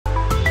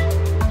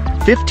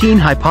15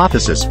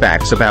 hypothesis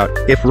facts about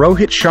if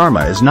Rohit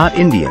Sharma is not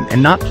Indian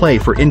and not play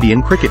for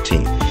Indian cricket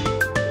team.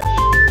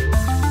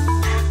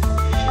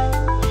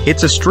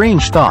 It's a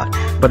strange thought,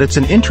 but it's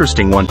an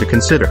interesting one to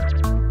consider.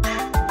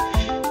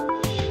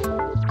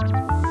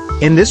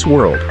 In this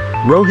world,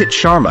 Rohit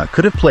Sharma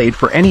could have played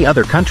for any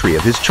other country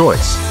of his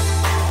choice.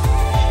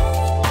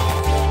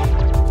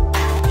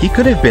 He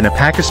could have been a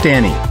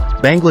Pakistani,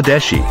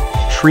 Bangladeshi,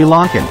 Sri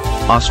Lankan,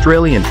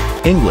 Australian,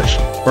 English,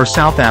 or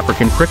South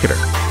African cricketer.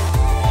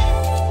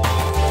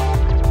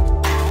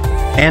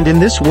 And in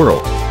this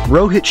world,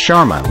 Rohit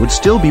Sharma would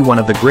still be one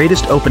of the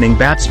greatest opening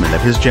batsmen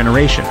of his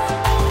generation.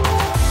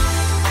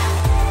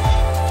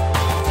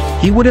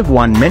 He would have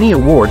won many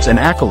awards and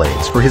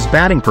accolades for his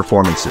batting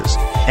performances,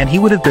 and he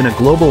would have been a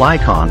global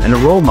icon and a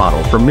role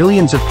model for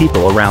millions of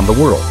people around the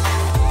world.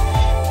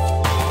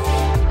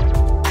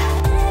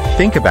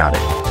 Think about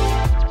it.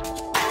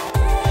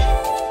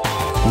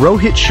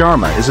 Rohit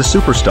Sharma is a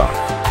superstar.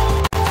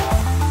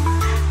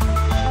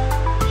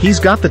 He's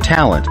got the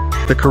talent,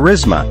 the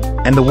charisma,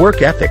 and the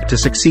work ethic to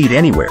succeed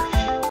anywhere.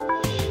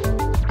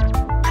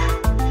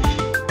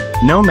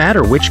 No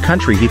matter which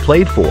country he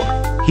played for,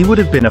 he would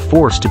have been a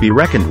force to be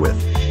reckoned with.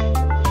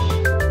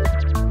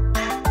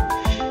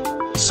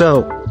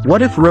 So,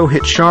 what if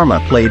Rohit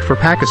Sharma played for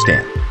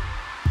Pakistan?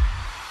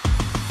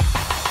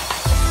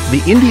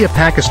 The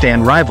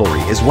India-Pakistan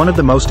rivalry is one of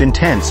the most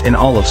intense in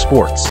all of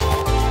sports.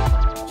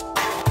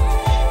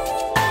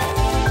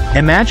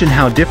 Imagine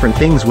how different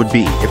things would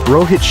be if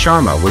Rohit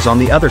Sharma was on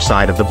the other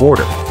side of the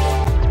border.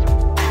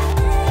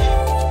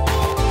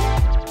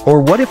 Or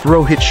what if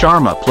Rohit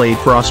Sharma played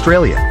for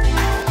Australia?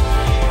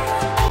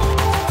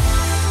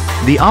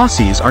 The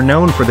Aussies are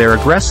known for their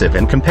aggressive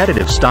and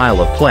competitive style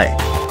of play.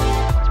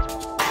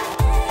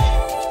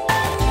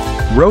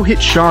 Rohit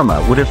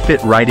Sharma would have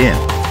fit right in.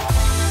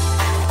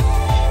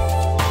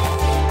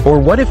 Or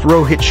what if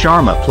Rohit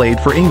Sharma played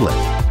for England?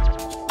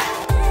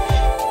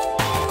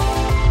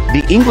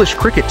 The English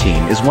cricket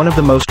team is one of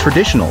the most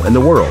traditional in the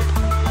world.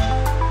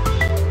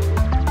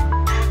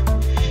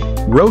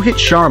 Rohit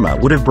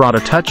Sharma would have brought a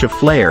touch of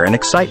flair and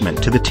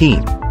excitement to the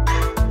team.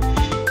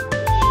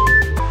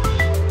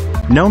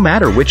 No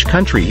matter which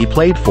country he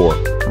played for,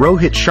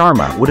 Rohit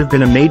Sharma would have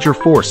been a major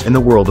force in the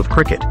world of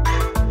cricket.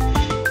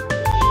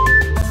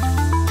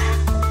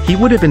 He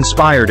would have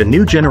inspired a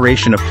new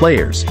generation of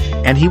players,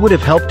 and he would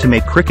have helped to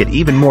make cricket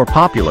even more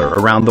popular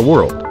around the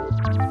world.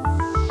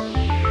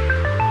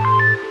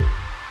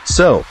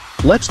 So,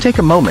 let's take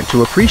a moment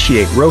to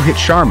appreciate Rohit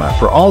Sharma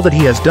for all that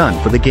he has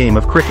done for the game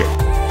of cricket.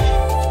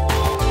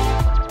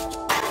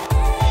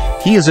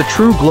 He is a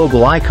true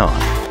global icon,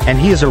 and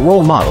he is a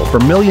role model for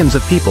millions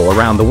of people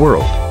around the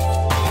world.